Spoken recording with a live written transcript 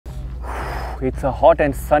it's a hot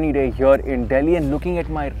and sunny day here in Delhi, and looking at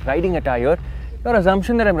my riding attire, your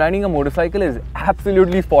assumption that I'm riding a motorcycle is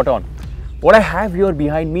absolutely spot on. What I have here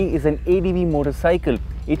behind me is an ADV motorcycle.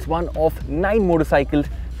 It's one of 9 motorcycles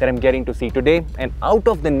that I'm getting to see today, and out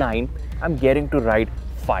of the 9, I'm getting to ride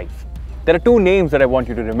 5. There are 2 names that I want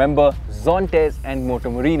you to remember: Zontes and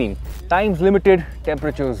Moto Morini. Time's limited,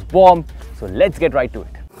 temperature's warm, so let's get right to it.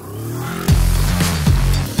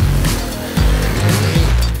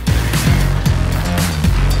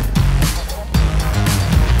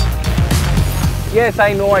 Yes,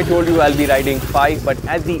 I know I told you I'll be riding 5, but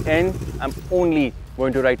at the end, I'm only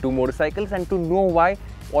going to ride 2 motorcycles, and to know why,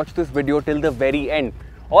 watch this video till the very end.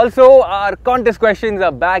 Also, our contest questions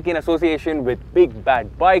are back in association with Big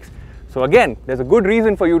Bad Bikes. So again, there's a good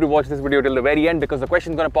reason for you to watch this video till the very end, because the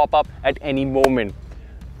question's going to pop up at any moment.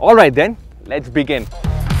 Alright then, let's begin.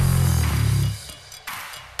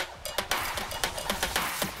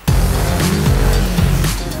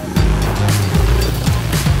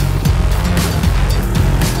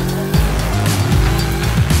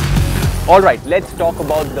 Alright, let's talk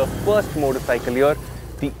about the first motorcycle here,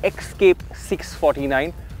 the Escape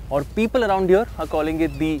 649, or people around here are calling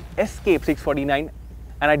it the Escape 649,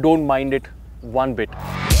 and I don't mind it one bit.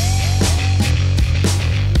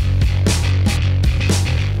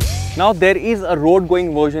 Now there is a road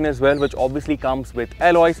going version as well, which obviously comes with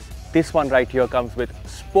alloys. This one right here comes with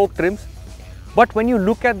spoke trims. But when you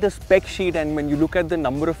look at the spec sheet and when you look at the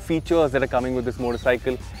number of features that are coming with this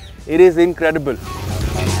motorcycle, it is incredible.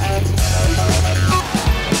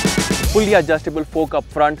 Fully adjustable fork up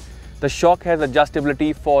front. The shock has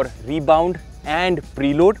adjustability for rebound and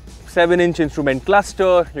preload. 7-inch instrument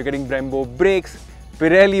cluster. You're getting Brembo brakes,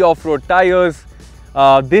 Pirelli off-road tires.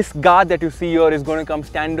 This guard that you see here is going to come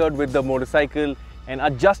standard with the motorcycle, an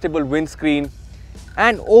adjustable windscreen,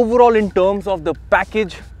 and overall in terms of the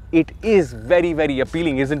package, it is very, very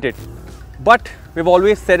appealing, isn't it? But we've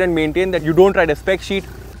always said and maintained that you don't ride a spec sheet,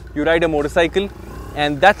 you ride a motorcycle,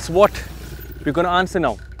 and that's what we're going to answer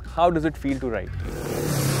now. How does it feel to ride?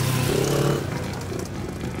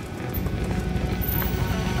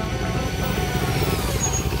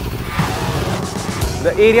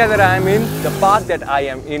 The area that I am in, the path that I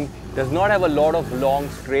am in, does not have a lot of long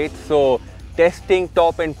straights, so testing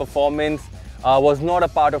top-end performance was not a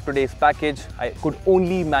part of today's package. I could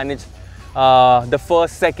only manage the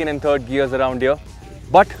first, second and third gears around here.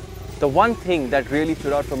 But the one thing that really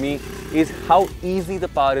stood out for me is how easy the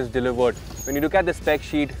power is delivered. When you look at the spec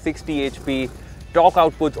sheet, 60 HP, torque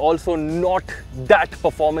outputs also not that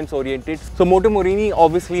performance oriented. So Moto Morini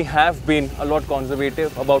obviously have been a lot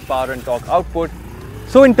conservative about power and torque output.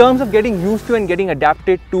 So in terms of getting used to and getting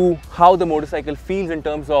adapted to how the motorcycle feels in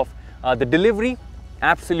terms of the delivery,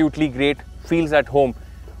 absolutely great, feels at home.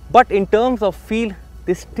 But in terms of feel,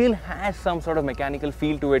 this still has some sort of mechanical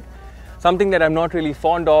feel to it. Something that I'm not really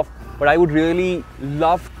fond of, but I would really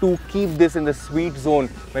love to keep this in the sweet zone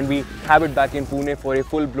when we have it back in Pune for a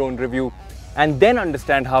full-blown review and then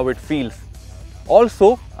understand how it feels.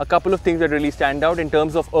 Also, a couple of things that really stand out in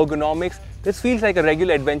terms of ergonomics. This feels like a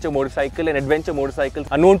regular adventure motorcycle, and adventure motorcycles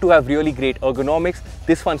are known to have really great ergonomics.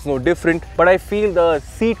 This one's no different, but I feel the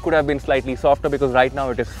seat could have been slightly softer because right now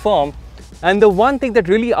it is firm. And the one thing that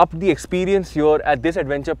really upped the experience here at this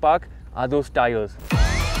adventure park are those tires.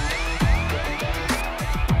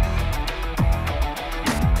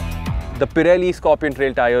 The Pirelli Scorpion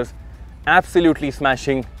Trail tires, absolutely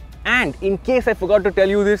smashing. And in case I forgot to tell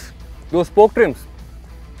you this, those spoke trims,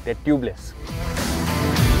 they're tubeless.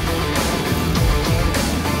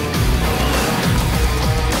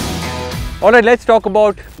 Alright, let's talk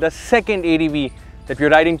about the second ADV that we're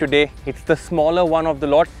riding today. It's the smaller one of the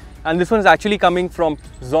lot, and this one is actually coming from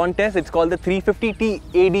Zontes. It's called the 350T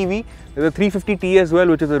ADV. There's a 350T as well,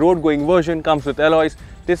 which is a road going version, comes with alloys.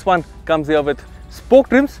 This one comes here with spoke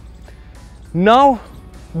trims. Now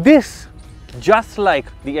this, just like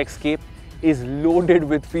the Escape, is loaded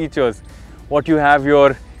with features. What you have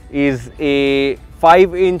here is a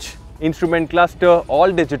 5-inch instrument cluster,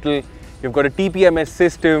 all digital. You've got a TPMS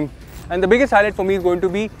system, and the biggest highlight for me is going to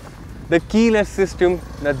be the keyless system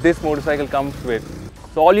that this motorcycle comes with.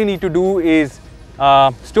 So all you need to do is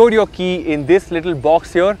store your key in this little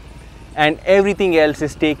box here, and everything else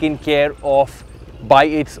is taken care of by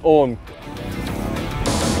its own.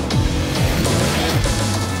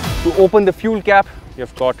 To open the fuel cap,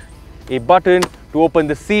 you've got a button. To open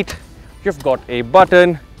the seat, you've got a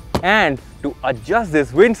button. And to adjust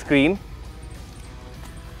this windscreen,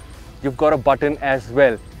 you've got a button as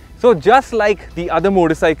well. So just like the other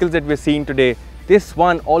motorcycles that we're seeing today, this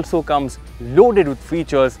one also comes loaded with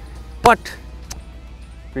features, but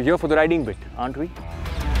we're here for the riding bit, aren't we?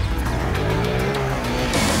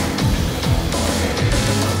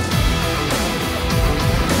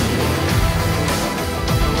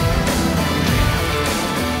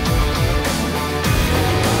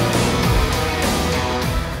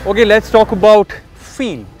 Okay, let's talk about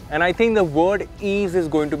feel. And I think the word ease is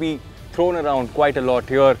going to be thrown around quite a lot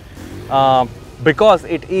here because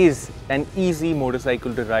it is an easy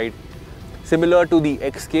motorcycle to ride. Similar to the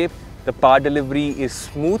Escape, the power delivery is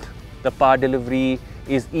smooth, the power delivery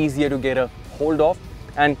is easier to get a hold of,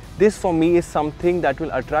 and this for me is something that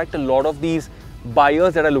will attract a lot of these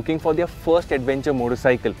buyers that are looking for their first adventure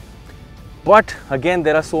motorcycle. But again,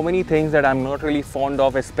 there are so many things that I'm not really fond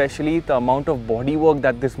of, especially the amount of bodywork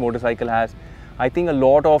that this motorcycle has. I think a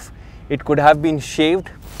lot of it could have been shaved.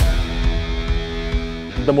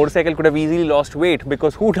 The motorcycle could have easily lost weight,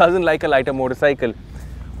 because who doesn't like a lighter motorcycle?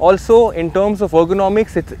 Also, in terms of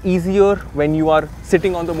ergonomics, it's easier when you are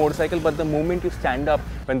sitting on the motorcycle, but the moment you stand up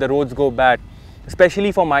when the roads go bad,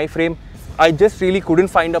 especially for my frame, I just really couldn't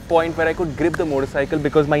find a point where I could grip the motorcycle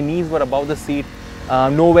because my knees were above the seat,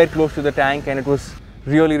 nowhere close to the tank, and it was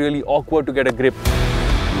really awkward to get a grip.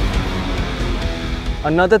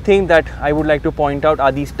 Another thing that I would like to point out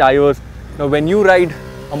are these tires. Now, when you ride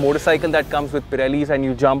a motorcycle that comes with Pirellis and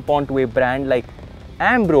you jump onto a brand like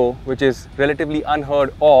Ambro, which is relatively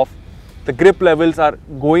unheard of, the grip levels are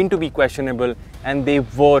going to be questionable, and they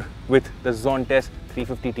were with the Zontes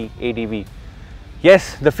 350T ADV.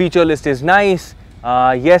 Yes, the feature list is nice.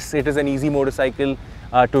 Yes, it is an easy motorcycle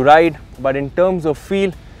to ride, but in terms of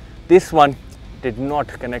feel, this one did not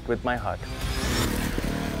connect with my heart.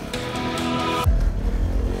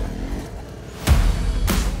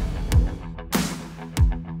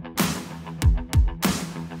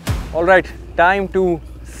 Alright, time to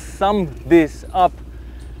sum this up.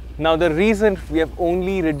 Now, the reason we have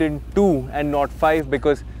only ridden 2 and not 5,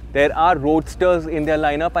 because there are roadsters in their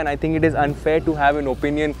lineup, and I think it is unfair to have an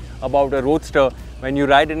opinion about a roadster when you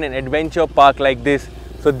ride in an adventure park like this.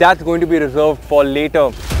 So that's going to be reserved for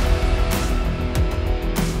later.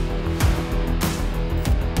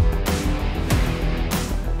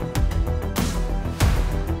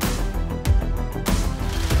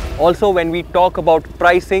 Also, when we talk about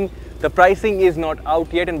pricing, the pricing is not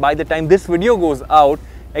out yet, and by the time this video goes out,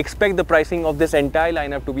 expect the pricing of this entire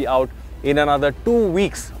lineup to be out in another 2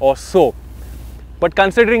 weeks or so. But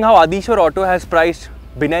considering how Adishwar Auto has priced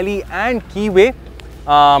Benelli and Keyway,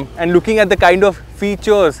 and looking at the kind of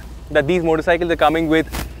features that these motorcycles are coming with,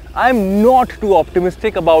 I'm not too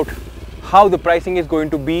optimistic about how the pricing is going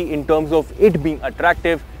to be in terms of it being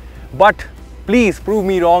attractive. But please prove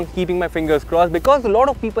me wrong, keeping my fingers crossed, because a lot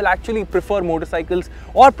of people actually prefer motorcycles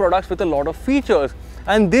or products with a lot of features,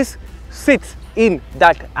 and this sits in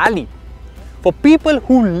that alley. For people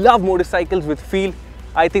who love motorcycles with feel,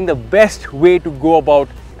 I think the best way to go about,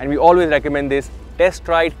 and we always recommend this, test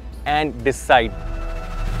ride and decide.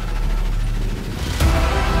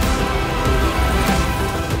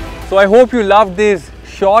 So I hope you loved this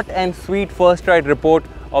short and sweet first ride report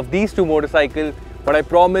of these 2 motorcycles, but I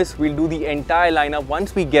promise we'll do the entire lineup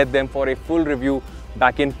once we get them for a full review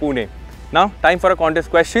back in Pune. Now, time for a contest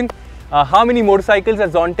question. How many motorcycles are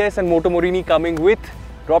Zontes and Moto Morini coming with?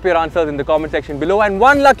 Drop your answers in the comment section below, and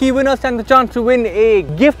 1 lucky winner stands the chance to win a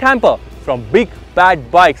gift hamper from Big Bad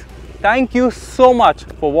Bikes. Thank you so much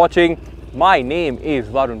for watching. My name is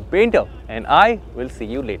Varun Painter, and I will see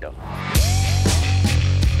you later.